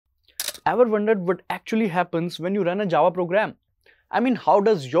Ever wondered what actually happens when you run a Java program? I mean, how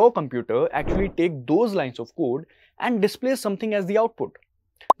does your computer actually take those lines of code and display something as the output?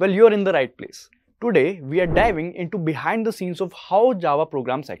 Well, you're in the right place. Today, we are diving into behind the scenes of how Java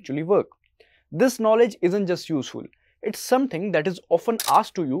programs actually work. This knowledge isn't just useful, it's something that is often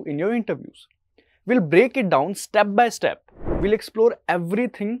asked to you in your interviews. We'll break it down step by step. We'll explore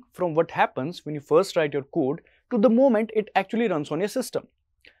everything from what happens when you first write your code to the moment it actually runs on your system.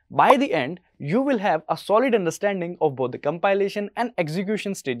 By the end, you will have a solid understanding of both the compilation and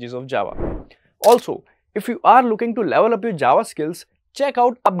execution stages of Java. Also, if you are looking to level up your Java skills, check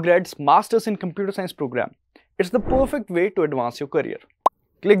out Upgrade's Masters in Computer Science program. It's the perfect way to advance your career.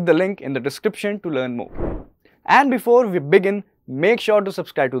 Click the link in the description to learn more. And before we begin, make sure to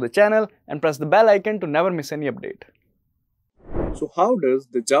subscribe to the channel and press the bell icon to never miss any update. So how does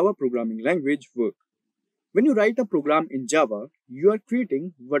the Java programming language work? When you write a program in Java, you are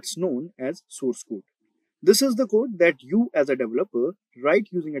creating what's known as source code. This is the code that you as a developer write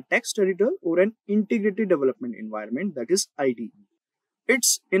using a text editor or an integrated development environment, that is IDE.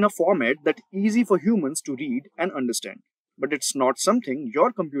 It's in a format that's easy for humans to read and understand, but it's not something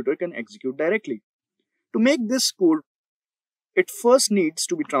your computer can execute directly. To make this code, it first needs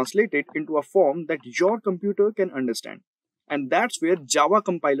to be translated into a form that your computer can understand, and that's where Java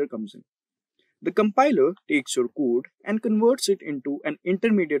compiler comes in. The compiler takes your code and converts it into an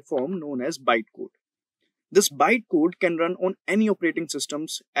intermediate form known as bytecode. This bytecode can run on any operating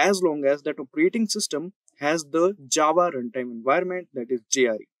systems as long as that operating system has the Java runtime environment, that is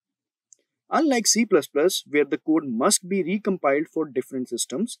JRE. Unlike C++, where the code must be recompiled for different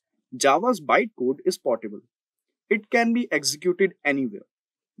systems, Java's bytecode is portable. It can be executed anywhere,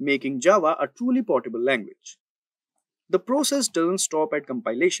 making Java a truly portable language. The process doesn't stop at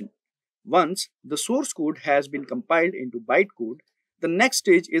compilation. Once the source code has been compiled into bytecode, the next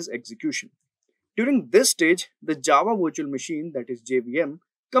stage is execution. During this stage, the Java virtual machine, that is JVM,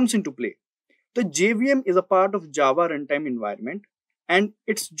 comes into play. The JVM is a part of Java runtime environment, and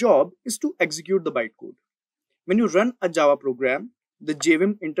its job is to execute the bytecode. When you run a Java program, the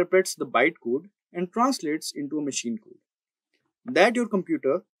JVM interprets the bytecode and translates into a machine code that your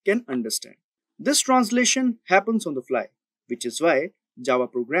computer can understand. This translation happens on the fly, which is why Java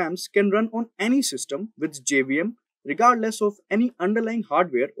programs can run on any system with JVM regardless of any underlying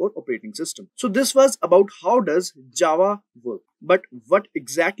hardware or operating system. So this was about how does Java work. But what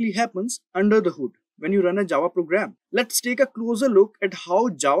exactly happens under the hood when you run a Java program? Let's take a closer look at how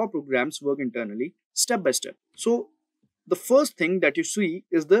Java programs work internally, step by step. So the first thing that you see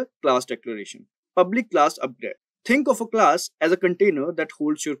is the class declaration, public class upgrade. Think of a class as a container that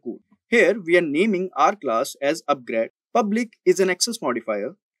holds your code. Here we are naming our class as upgrade. Public is an access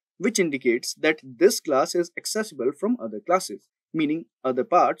modifier, which indicates that this class is accessible from other classes, meaning other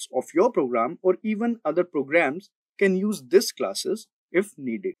parts of your program or even other programs can use this classes if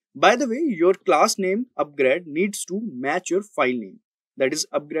needed. By the way, your class name upgrade needs to match your file name, that is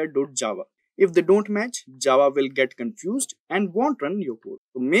upgrade.java. If they don't match, Java will get confused and won't run your code.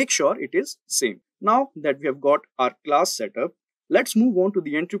 So make sure it is same. Now that we have got our class set up, let's move on to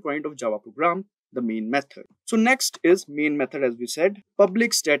the entry point of Java program, the main method. So next is main method, as we said,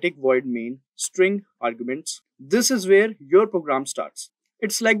 public static void main string arguments. This is where your program starts.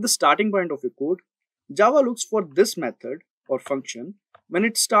 It's like the starting point of your code. Java looks for this method or function when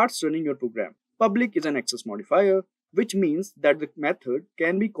it starts running your program. Public is an access modifier, which means that the method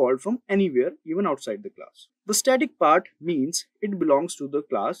can be called from anywhere, even outside the class. The static part means it belongs to the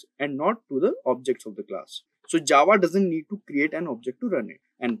class and not to the objects of the class. So Java doesn't need to create an object to run it.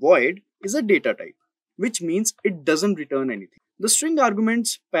 And void is a data type, which means it doesn't return anything. The string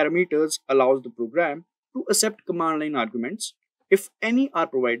arguments parameters allows the program to accept command line arguments if any are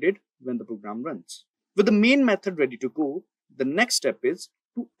provided when the program runs. With the main method ready to go, the next step is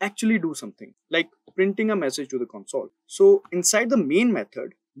to actually do something like printing a message to the console. So inside the main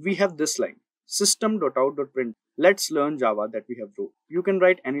method, we have this line, system.out.print. Let's learn Java that we have wrote. You can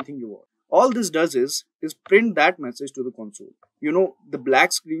write anything you want. All this does is print that message to the console. You know, the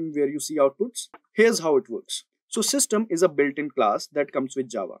black screen where you see outputs? Here's how it works. So system is a built-in class that comes with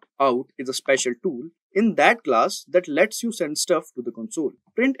Java. Out is a special tool in that class that lets you send stuff to the console.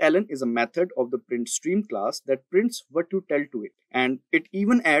 Println is a method of the print stream class that prints what you tell to it. And it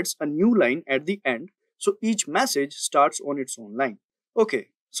even adds a new line at the end, so each message starts on its own line. Okay,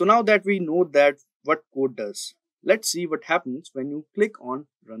 so now that we know that what code does, let's see what happens when you click on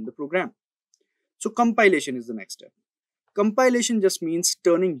run the program. So compilation is the next step. Compilation just means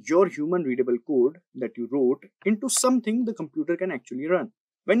turning your human readable code that you wrote into something the computer can actually run.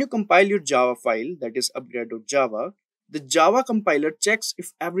 When you compile your Java file, that is upgrade.java, The Java compiler checks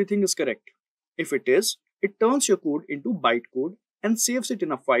if everything is correct. If it is, it turns your code into bytecode and saves it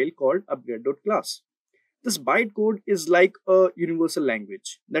in a file called upgrade.class. This bytecode is like a universal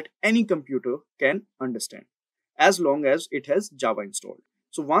language that any computer can understand as long as it has Java installed.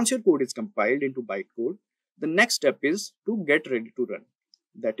 So once your code is compiled into bytecode, the next step is to get ready to run.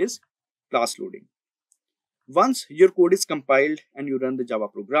 That is class loading. Once your code is compiled and you run the Java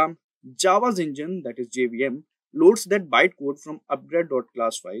program, Java's engine, that is JVM, loads that bytecode from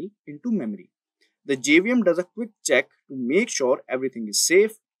upgrade.class file into memory. The JVM does a quick check to make sure everything is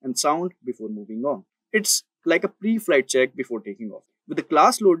safe and sound before moving on. It's like a pre-flight check before taking off. With the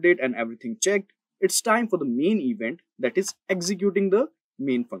class loaded and everything checked, it's time for the main event, that is executing the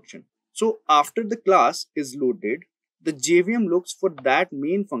main function. So after the class is loaded, the JVM looks for that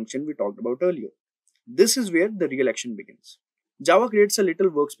main function we talked about earlier. This is where the real action begins. Java creates a little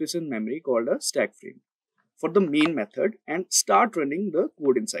workspace in memory called a stack frame for the main method and start running the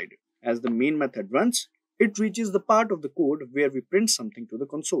code inside it. As the main method runs, it reaches the part of the code where we print something to the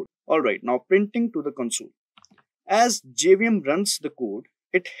console. Alright, now printing to the console. As JVM runs the code,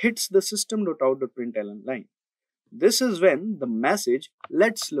 it hits the system.out.println line. This is when the message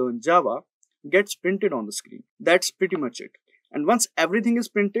 "Let's learn Java" gets printed on the screen. That's pretty much it. And once everything is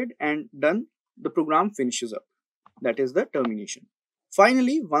printed and done, the program finishes up. That is the termination.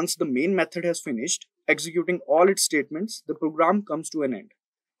 Finally, once the main method has finished executing all its statements, the program comes to an end.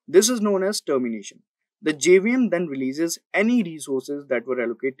 This is known as termination. The JVM then releases any resources that were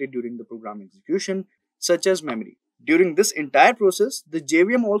allocated during the program execution, such as memory. During this entire process, the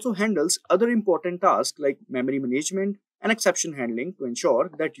JVM also handles other important tasks like memory management and exception handling to ensure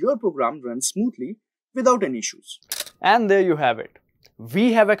that your program runs smoothly without any issues. And there you have it.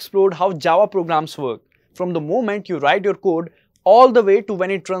 We have explored how Java programs work from the moment you write your code all the way to when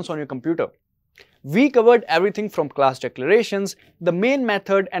it runs on your computer. We covered everything from class declarations, the main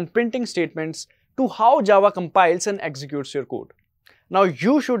method and printing statements to how Java compiles and executes your code. Now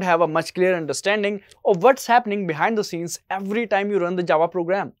you should have a much clearer understanding of what's happening behind the scenes every time you run the Java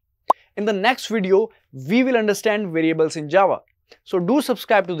program. In the next video, we will understand variables in Java. So do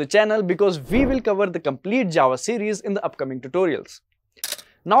subscribe to the channel because we will cover the complete Java series in the upcoming tutorials.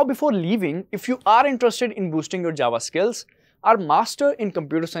 Now before leaving, if you are interested in boosting your Java skills, our Master in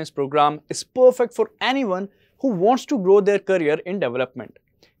Computer Science program is perfect for anyone who wants to grow their career in development.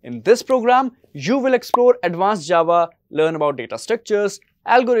 In this program, you will explore advanced Java, learn about data structures,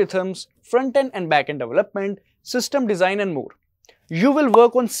 algorithms, front-end and back-end development, system design and more. You will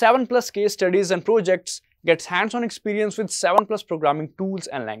work on 7+ case studies and projects, get hands-on experience with 7+ programming tools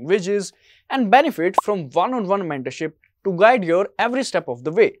and languages, and benefit from one-on-one mentorship to guide your every step of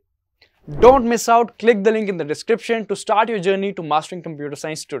the way. Don't miss out, click the link in the description to start your journey to mastering computer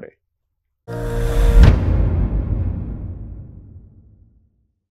science today.